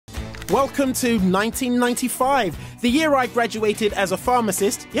Welcome to 1995, the year I graduated as a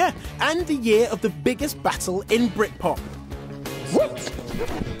pharmacist, and the year of the biggest battle in Britpop.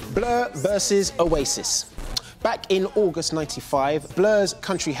 Blur versus Oasis. Back in August 95, Blur's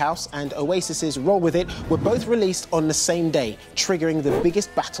Country House and Oasis's Roll With It were both released on the same day, triggering the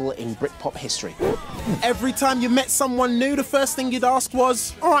biggest battle in Britpop history. Every time you met someone new, the first thing you'd ask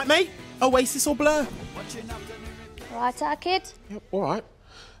was, "All right, mate, Oasis or Blur?" Right, our kid? Yep, all right.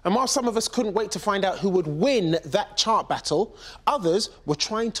 And while some of us couldn't wait to find out who would win that chart battle, others were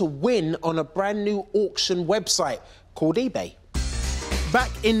trying to win on a brand new auction website called eBay. Back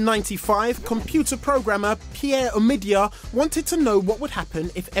in 95, computer programmer Pierre Omidyar wanted to know what would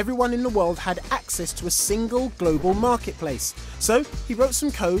happen if everyone in the world had access to a single global marketplace. So he wrote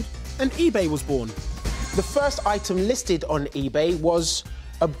some code and eBay was born. The first item listed on eBay was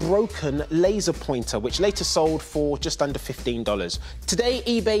a broken laser pointer, which later sold for just under $15. Today,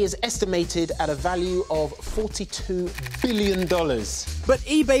 eBay is estimated at a value of $42 billion. But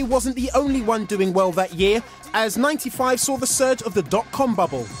eBay wasn't the only one doing well that year, as 95 saw the surge of the dot-com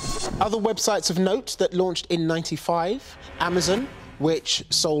bubble. Other websites of note that launched in 95, Amazon, which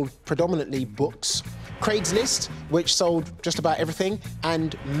sold predominantly books, Craigslist, which sold just about everything,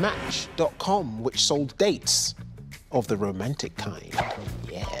 and Match.com, which sold dates of the romantic kind.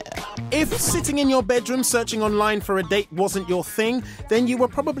 Yeah. If sitting in your bedroom searching online for a date wasn't your thing, then you were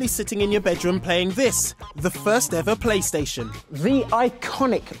probably sitting in your bedroom playing this, the first ever PlayStation. The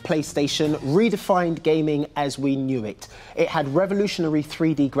iconic PlayStation redefined gaming as we knew it. It had revolutionary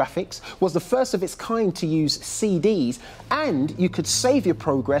 3D graphics, was the first of its kind to use CDs, and you could save your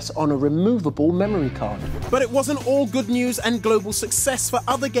progress on a removable memory card. But it wasn't all good news and global success for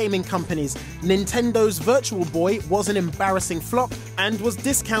other gaming companies. Nintendo's Virtual Boy was an embarrassing flop and was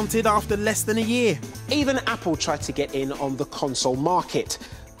discounted after less than a year. Even Apple tried to get in on the console market,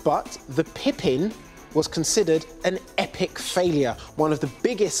 but the Pippin was considered an epic failure, one of the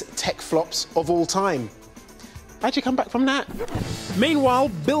biggest tech flops of all time. How'd you come back from that? Meanwhile,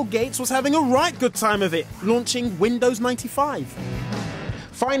 Bill Gates was having a right good time of it, launching Windows 95.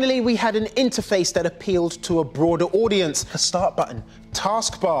 Finally, we had an interface that appealed to a broader audience. A start button,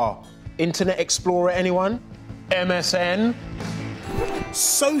 taskbar, Internet Explorer, anyone? MSN?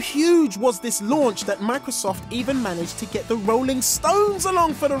 So huge was this launch that Microsoft even managed to get the Rolling Stones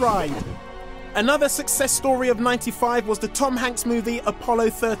along for the ride. Another success story of 95 was the Tom Hanks movie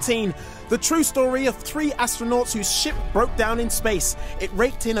Apollo 13, the true story of 3 astronauts whose ship broke down in space. It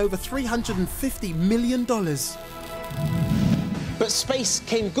raked in over $350 million. But space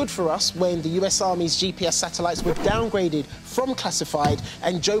came good for us when the US Army's GPS satellites were downgraded from classified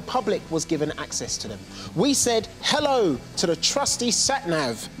and Joe Public was given access to them. We said hello to the trusty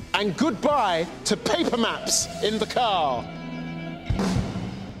sat-nav and goodbye to paper maps in the car.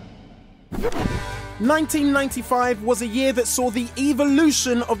 1995 was a year that saw the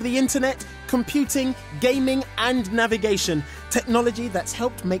evolution of the internet, computing, gaming and navigation. Technology that's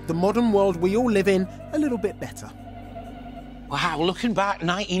helped make the modern world we all live in a little bit better. Wow, looking back,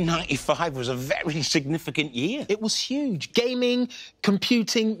 1995 was a very significant year. It was huge. Gaming,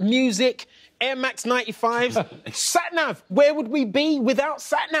 computing, music, Air Max 95s, sat-nav. Where would we be without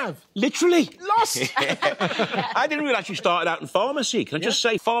sat-nav? Literally. Lost. I didn't realise you started out in pharmacy. Can I just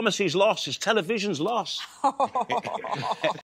say pharmacy's loss is television's loss?